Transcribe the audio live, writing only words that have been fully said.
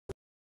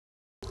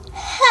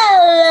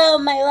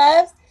my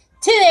loves.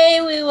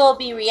 Today we will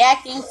be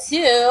reacting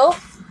to,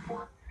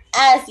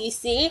 as you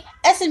see,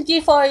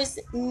 Smg4's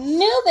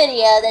new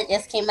video that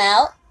just came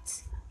out.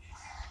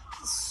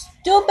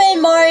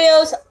 Stupid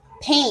Mario's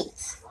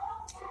Paint.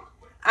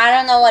 I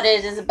don't know what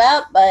it is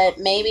about, but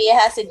maybe it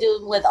has to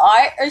do with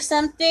art or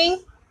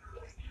something.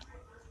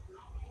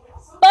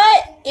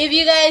 But if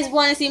you guys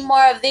want to see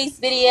more of these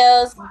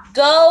videos,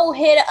 go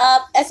hit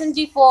up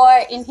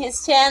Smg4 in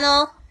his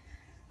channel.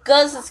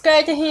 Go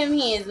subscribe to him.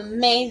 He is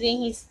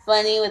amazing. He's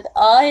funny with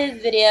all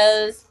his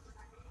videos.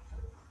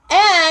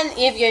 And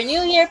if you're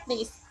new here,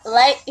 please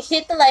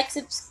hit the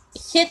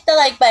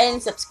like button,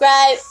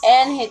 subscribe,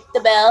 and hit the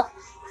bell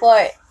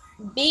for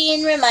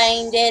being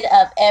reminded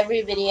of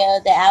every video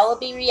that I will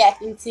be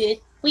reacting to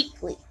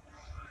weekly.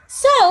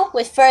 So,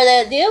 with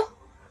further ado,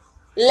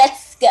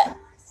 let's go.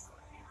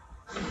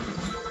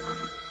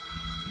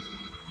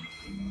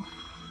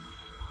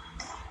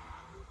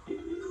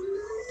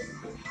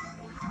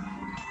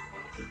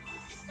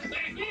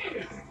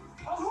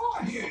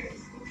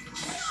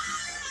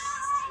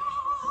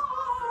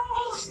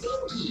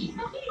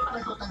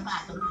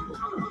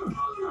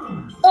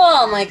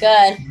 Oh my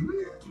god.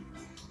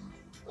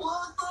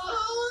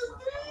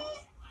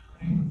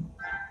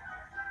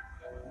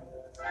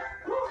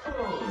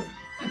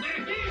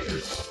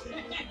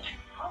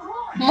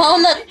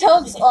 Mona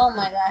Toads, oh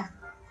my god.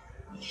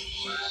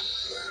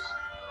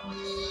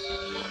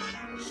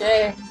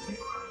 Sure.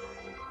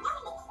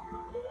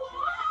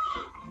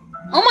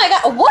 Oh my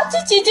god, what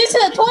did you do to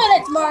the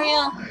toilets,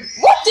 Mario?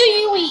 What do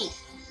you eat?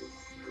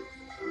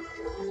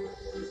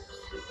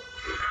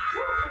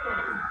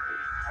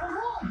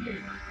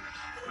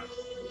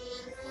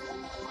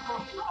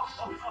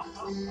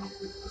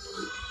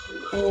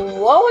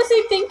 What was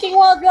he thinking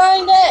while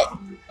drawing that?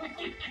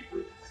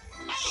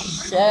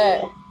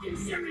 Sure.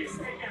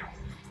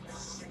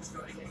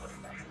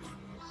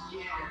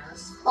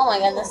 Oh my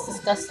god, that's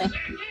disgusting.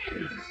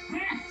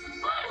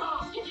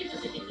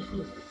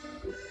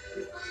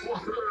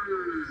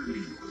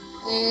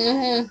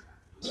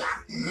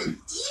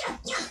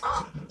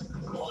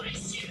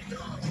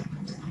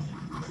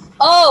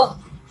 Oh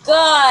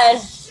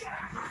god.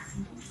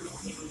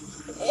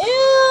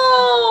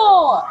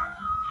 Ew.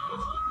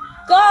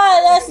 God,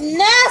 that's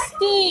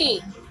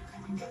nasty.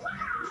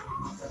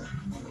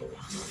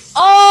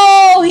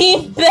 Oh,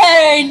 he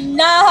better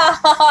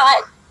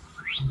not.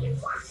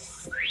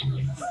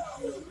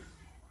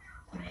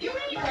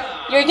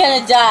 You're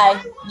gonna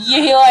die.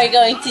 You are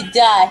going to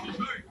die.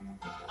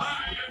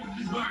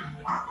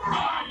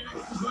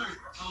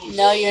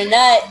 No, you're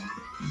not.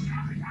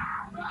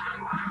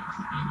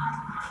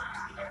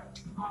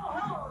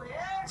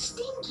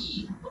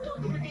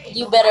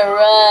 You better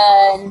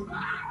run.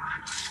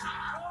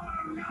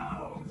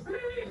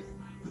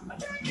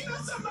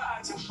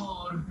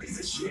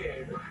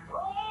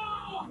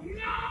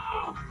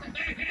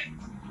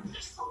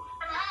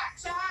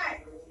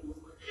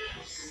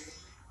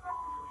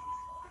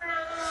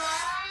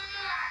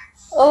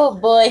 Oh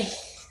boy.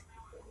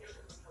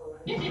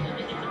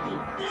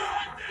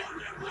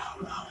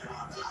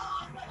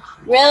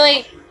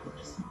 Really?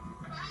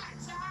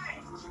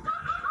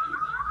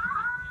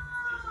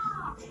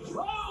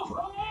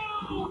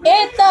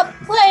 It's a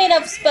plate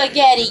of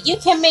spaghetti. You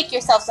can make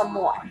yourself some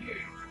more.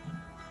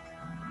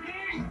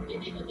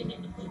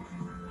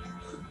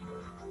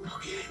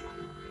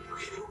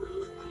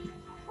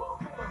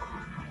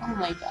 Oh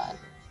my god.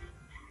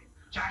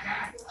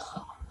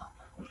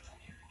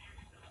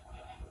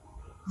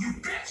 You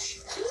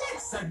bitch!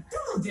 Let's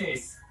do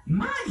this!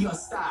 Mario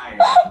style!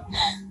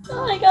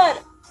 Oh my god.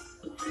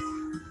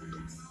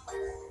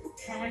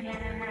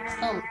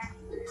 Oh.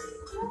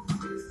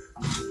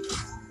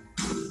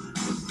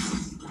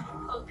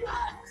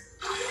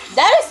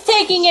 That is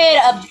taking it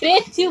a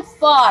bit too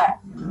far.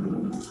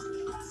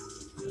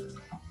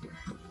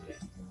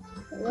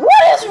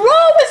 What is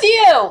wrong with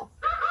you?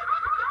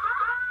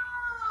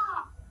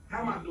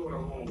 Have my daughter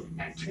home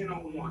at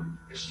 10:01.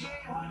 If she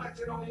ain't home at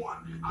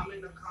 10:01, I'm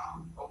in the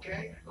car,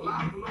 okay?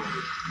 Lock and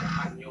loaded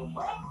on your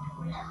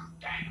mom.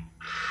 Damn.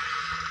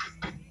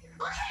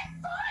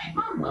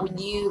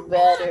 You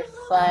better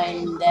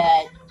find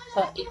that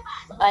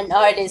an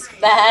artist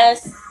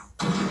fast.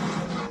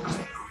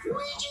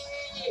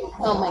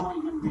 Oh my god.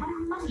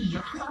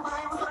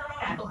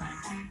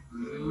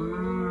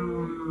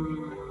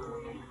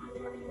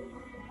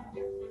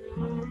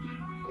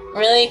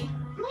 Really?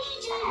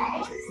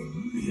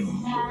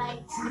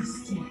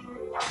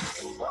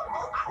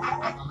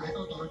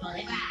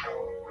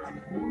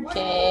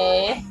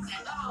 Okay.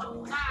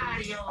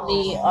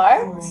 The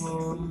art?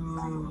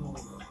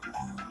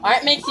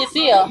 Art makes you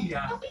feel.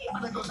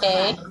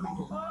 Okay.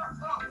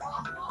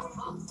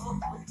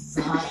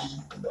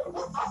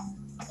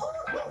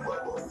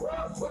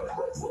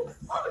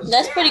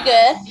 That's pretty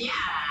good.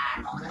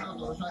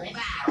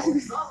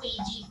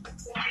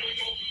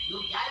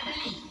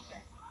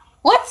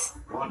 What?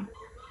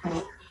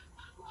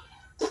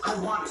 I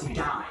want to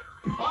die.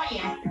 Oh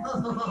yeah.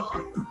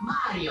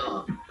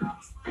 Mario.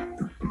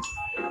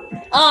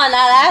 Oh,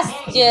 now that's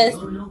just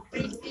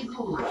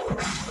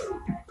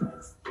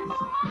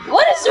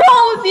What is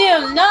wrong with you?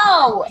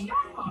 No!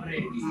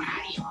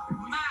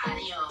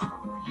 Mario,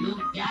 you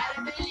gotta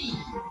believe.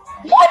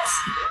 What?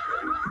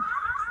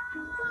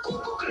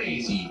 Cuckoo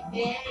crazy.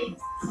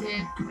 It's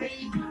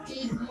pretty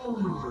good.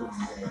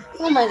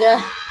 Oh my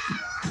god.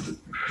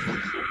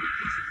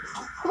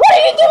 What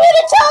are you doing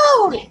to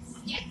Toad?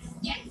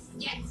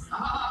 Yes.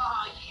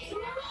 Oh,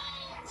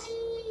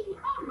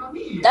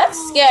 yeah. That's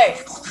scary.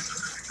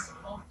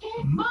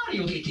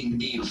 Mario getting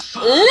the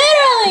fun.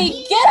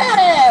 Literally, get out of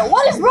there.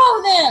 What is wrong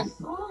with him?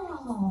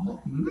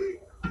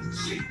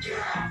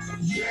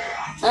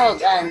 Oh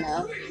god,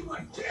 no.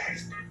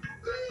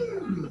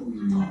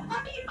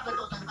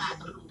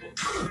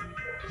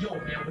 Yo,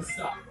 man, what's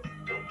up?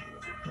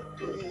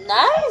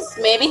 Nice.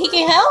 Maybe he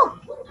can help.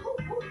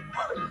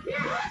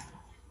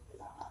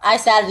 I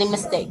sadly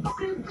mistake.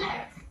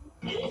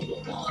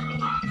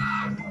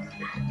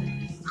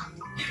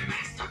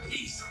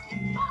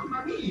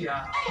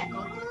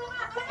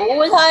 Who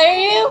would hire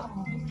you?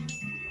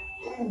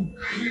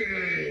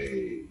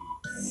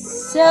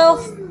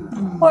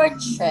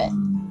 Self-portrait.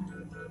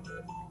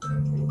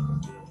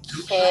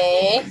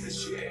 Okay.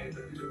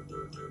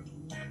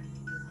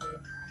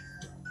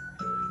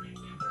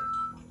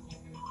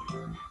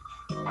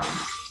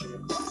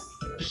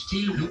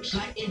 Still looks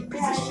like it.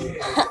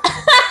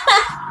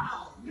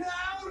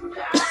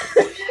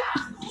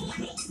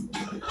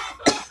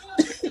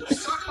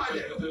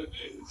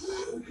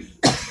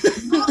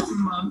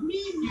 Mamma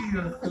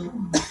mia!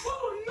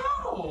 Oh no!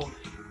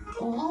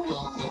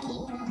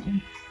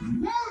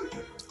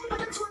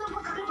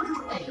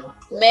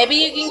 Maybe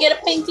you can get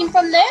a painting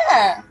from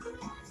there.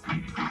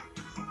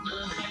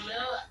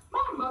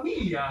 Mamma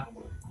mia!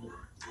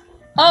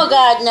 Oh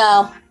god,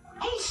 no.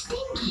 Hey,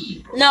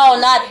 Stinky! No,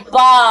 not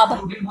Bob.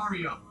 Okay,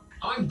 Mario.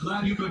 I'm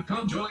glad you could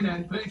come join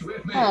and paint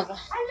with me. Oh god.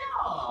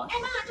 Hello!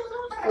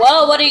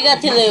 Well, what do you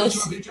got to lose?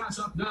 Get your bitch ass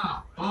up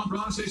now. I'll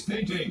process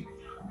painting.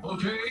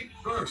 Okay,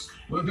 first,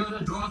 we're gonna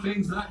draw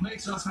things that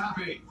makes us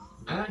happy.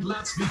 And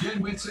let's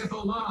begin with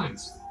simple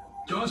lines.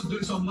 Just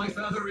do some light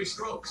feathery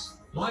strokes,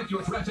 like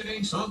you're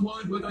threatening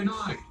someone with a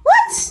knife.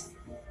 What?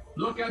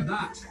 Look at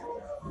that.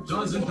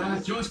 Doesn't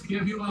that just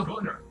give you a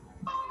boner?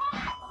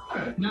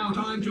 Now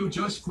time to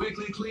just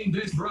quickly clean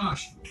this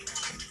brush.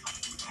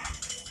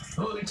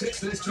 Holy tits,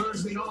 this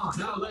turns me on.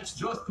 Now let's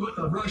just put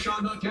the brush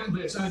on the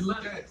canvas and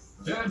let it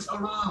dance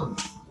around.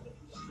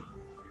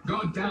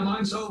 God damn,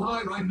 I'm so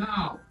high right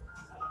now.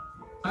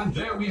 And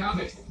there we have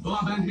it,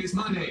 Bob and his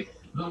money,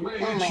 the way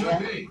it should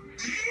be.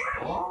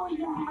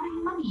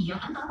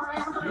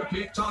 You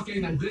keep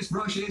talking and this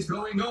brush is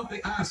going up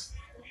the ass.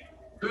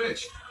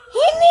 Bitch.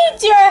 He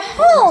needs your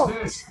help.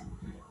 What's this?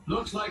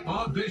 Looks like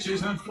Bob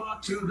bitches have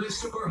flocked to this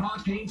super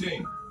hot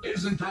painting.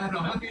 Isn't that a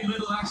happy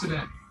little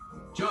accident?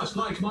 Just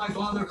like my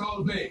father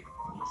called me.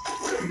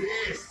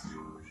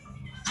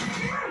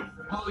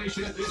 Holy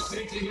shit, this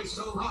painting is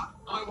so hot.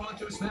 I want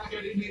to smack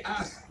it in the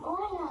ass.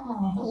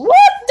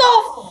 What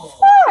the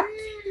fuck?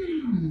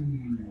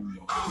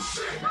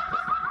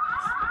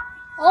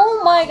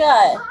 Oh my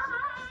god.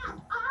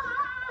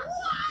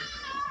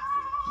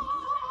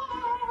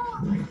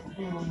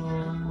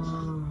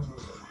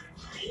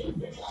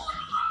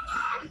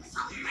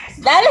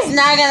 That is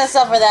not gonna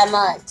suffer that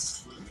much.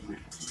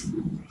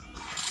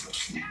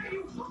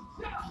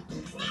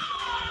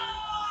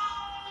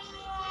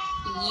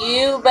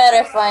 You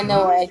better find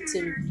a way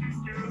to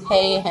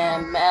pay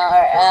him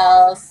or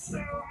else.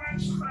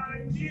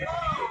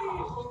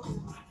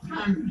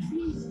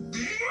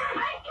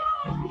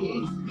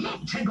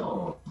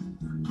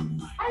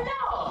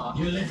 Hello,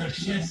 you little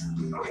shit.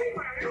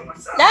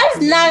 That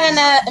is not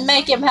gonna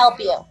make him help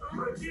you.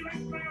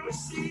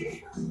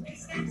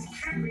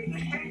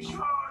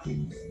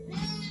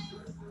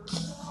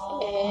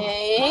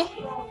 Okay.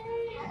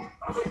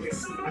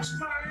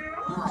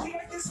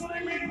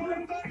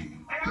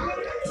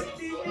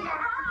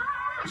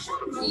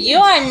 You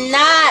are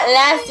not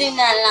lasting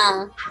that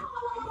long.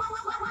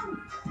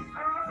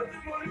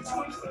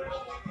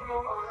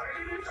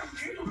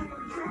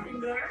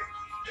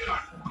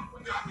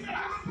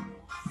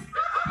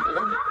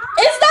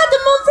 It's not the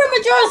moon from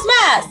Majora's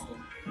Mask.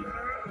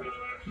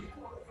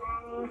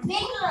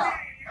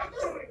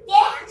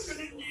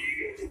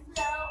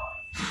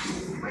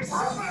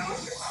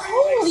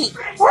 Holy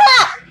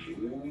crap!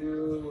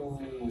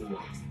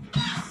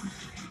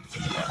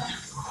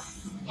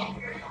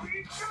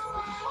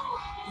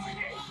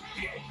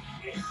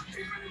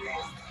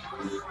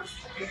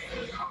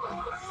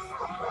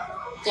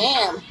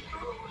 Damn.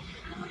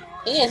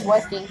 He is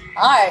working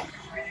hard.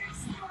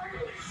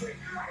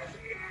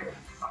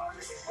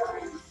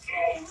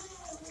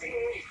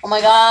 Oh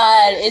my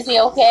god, is he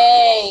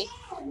okay?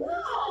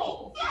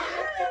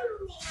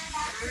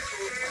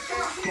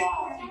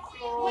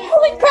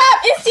 Holy crap,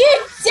 it's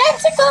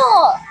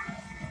identical!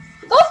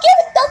 Go give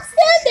it, don't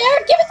stand there,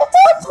 give it to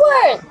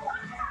Toadsworth!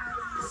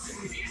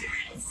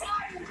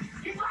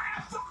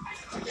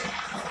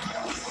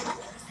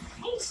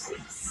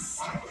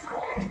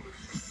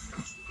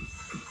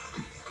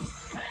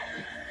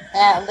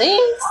 At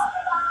least.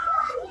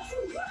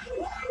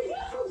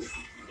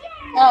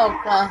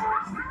 Oh god.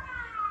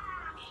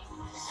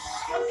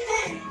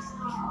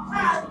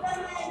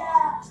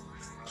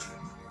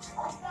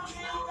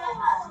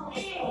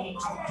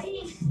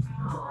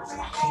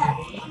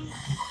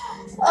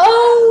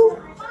 Oh.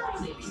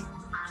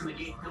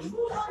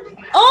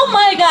 Oh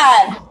my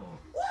god.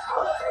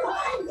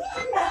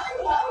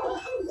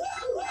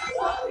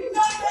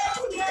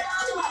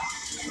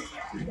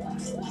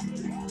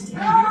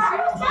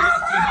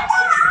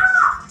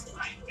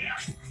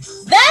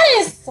 That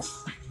is.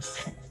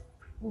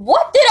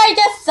 What did I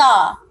just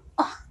saw?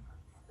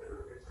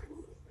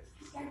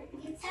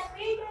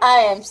 I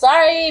am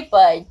sorry,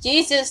 but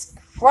Jesus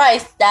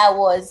Christ, that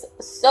was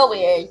so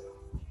weird.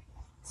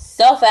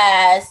 So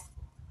fast.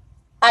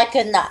 I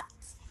could not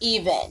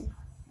even.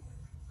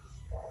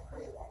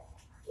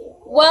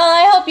 Well,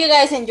 I hope you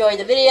guys enjoyed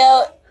the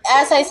video.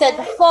 As I said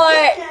before,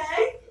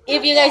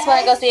 if you guys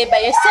want to go see it by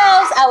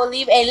yourselves, I will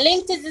leave a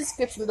link to the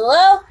description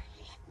below.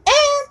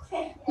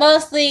 And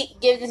mostly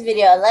give this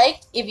video a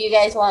like if you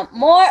guys want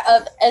more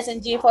of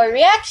SMG4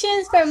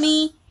 reactions from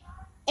me.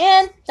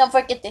 And don't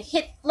forget to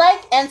hit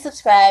like and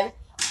subscribe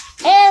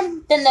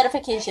and the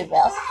notification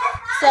bell.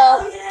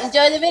 So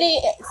enjoy the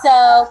video.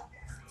 So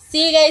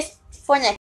see you guys for next.